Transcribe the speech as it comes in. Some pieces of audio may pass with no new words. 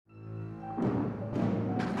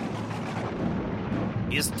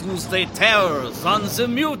is Tuesday Terrors on the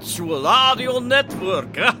Mutual Audio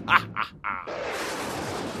Network.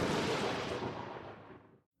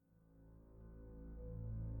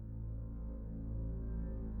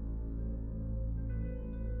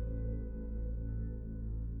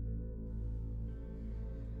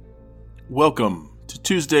 Welcome to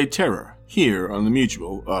Tuesday Terror here on the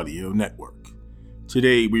Mutual Audio Network.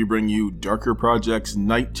 Today we bring you Darker Project's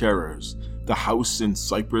Night Terrors, The House in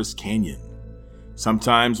Cypress Canyon.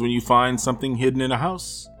 Sometimes when you find something hidden in a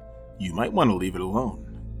house, you might want to leave it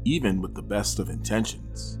alone, even with the best of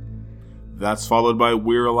intentions. That's followed by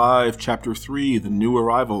We're Alive Chapter 3, The New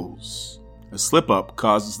Arrivals. A slip-up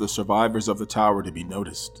causes the survivors of the tower to be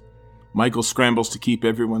noticed. Michael scrambles to keep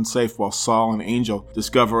everyone safe while Saul and Angel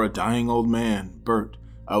discover a dying old man, Bert,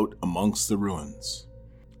 out amongst the ruins.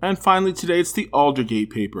 And finally today it's the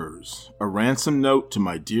Aldergate Papers, a ransom note to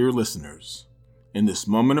my dear listeners. In this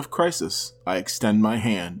moment of crisis, I extend my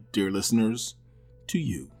hand, dear listeners, to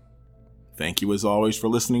you. Thank you as always for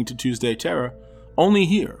listening to Tuesday Terror, only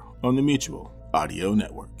here on the Mutual Audio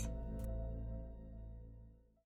Network.